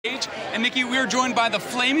And Mickey, we are joined by the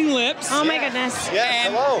Flaming Lips. Oh my goodness.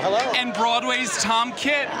 Yes, hello. And Broadway's Tom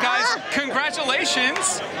Kitt. Guys,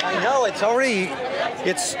 congratulations. I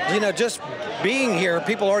know, just being here,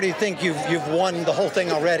 people already think you've won the whole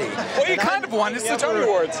thing already. Well, you kind of won. It's the Tony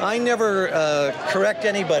Awards. I never correct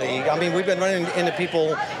anybody. I mean, we've been running into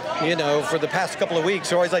people, for the past couple of weeks.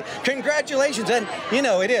 They're always like, congratulations. And,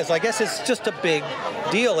 it is. I guess it's just a big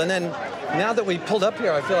deal. And then now that we pulled up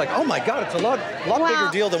here, I feel like, oh my God, it's a lot bigger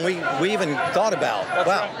deal than we even thought about.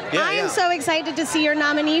 Wow. Yeah, I am so excited to see your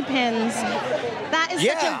nominee pins. That is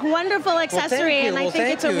such a wonderful accessory, and I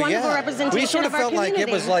think it's a wonderful representation We sort of of our felt like it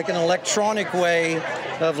was like an electronic way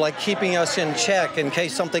of like keeping us in check in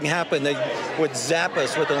case something happened. They would zap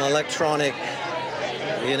us with an electronic.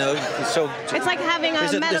 So it's like having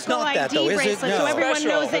a medical ID bracelet, so everyone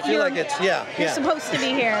knows that you're supposed to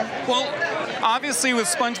be here. Well, obviously with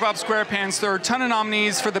SpongeBob SquarePants, there are a ton of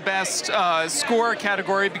nominees for the best score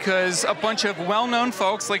category because a bunch of well-known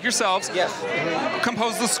folks like yourselves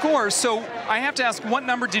composed the score. So I have to ask, what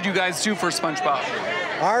number did you guys do for SpongeBob?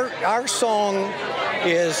 Our song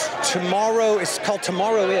is Tomorrow. It's called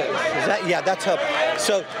Tomorrow Is. Is that? Yeah, that's up.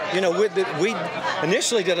 So we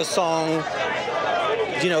initially did a song.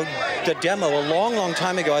 The demo a long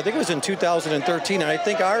time ago. I think it was in 2013, and I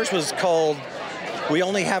think ours was called We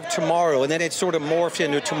Only Have Tomorrow, and then it sort of morphed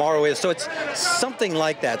into Tomorrow Is. So it's something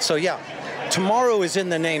like that. So yeah, Tomorrow is in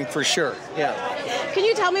the name for sure. Yeah. Can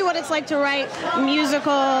you tell me what it's like to write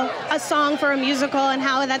a song for a musical, and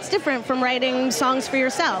how that's different from writing songs for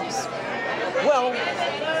yourselves? Well,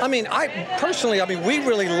 we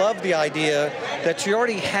really love the idea that you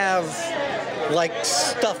already have like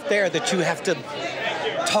stuff there that you have to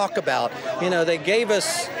talk about. They gave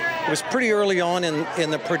us, it was pretty early on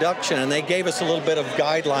in the production, and they gave us a little bit of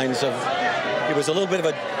guidelines it was a little bit of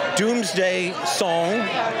a doomsday song,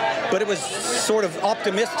 but it was sort of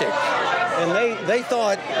optimistic. And they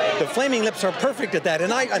thought the Flaming Lips are perfect at that,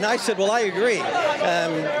 and I said, well, I agree.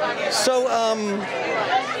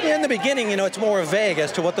 In the beginning, it's more vague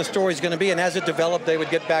as to what the story's going to be, and as it developed, they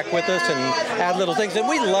would get back with us and add little things, and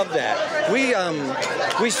we love that.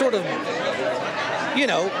 We sort of,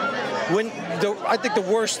 I think the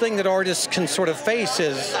worst thing that artists can sort of face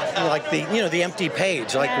is like the empty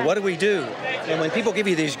page. Like, what do we do? And when people give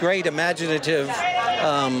you these great imaginative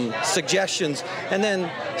suggestions, and then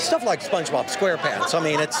stuff like SpongeBob SquarePants.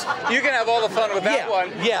 It's you can have all the fun with that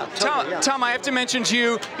one. Yeah. Totally, Tom, I have to mention to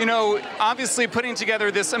you, obviously putting together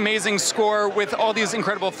this amazing score with all these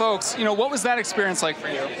incredible folks. What was that experience like for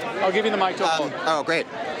you? I'll give you the mic to hold. Oh, great.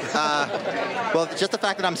 Well, just the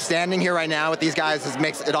fact that I'm standing here right now with these guys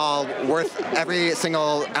makes it all worth every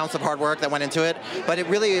single ounce of hard work that went into it. But it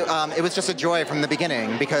really, it was just a joy from the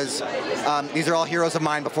beginning because these are all heroes of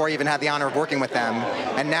mine before I even had the honor of working with them.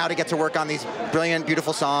 And now to get to work on these brilliant,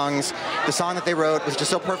 beautiful songs. The song that they wrote was just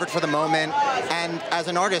so perfect for the moment. And as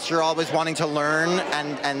an artist, you're always wanting to learn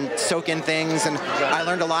and soak in things. And I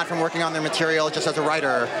learned a lot from working on their material just as a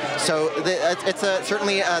writer. So it's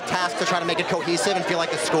certainly a task to try to make it cohesive and feel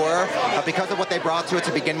like a score. But because of what they brought to it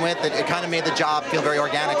to begin with, it kind of made the job feel very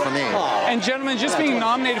organic for me. And gentlemen, just being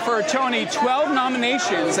nominated for a Tony, 12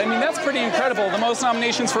 nominations. That's pretty incredible. The most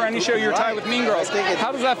nominations for any show. You're tied with Mean Girls.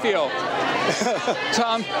 How does that feel?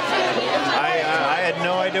 Tom? I had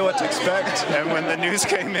no idea what to expect, and when the news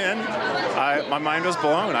came in, my mind was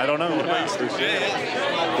blown. I don't know. What about you, Steve?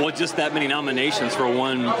 Well, just that many nominations for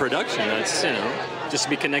one production, that's, just to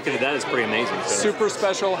be connected to that is pretty amazing. So. Super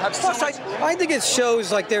special. Plus, I think it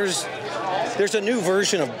shows like there's a new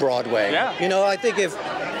version of Broadway. Yeah. I think if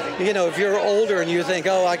you're older and you think,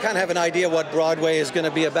 oh, I kind of have an idea what Broadway is going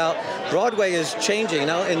to be about, Broadway is changing.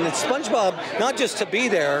 And it's SpongeBob, not just to be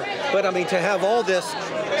there, but to have all this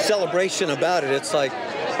celebration about it, it's like,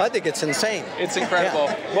 I think it's insane. It's incredible.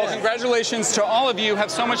 Yeah. Well, congratulations to all of you. Have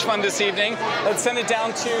so much fun this evening. Let's send it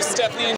down to Stephanie and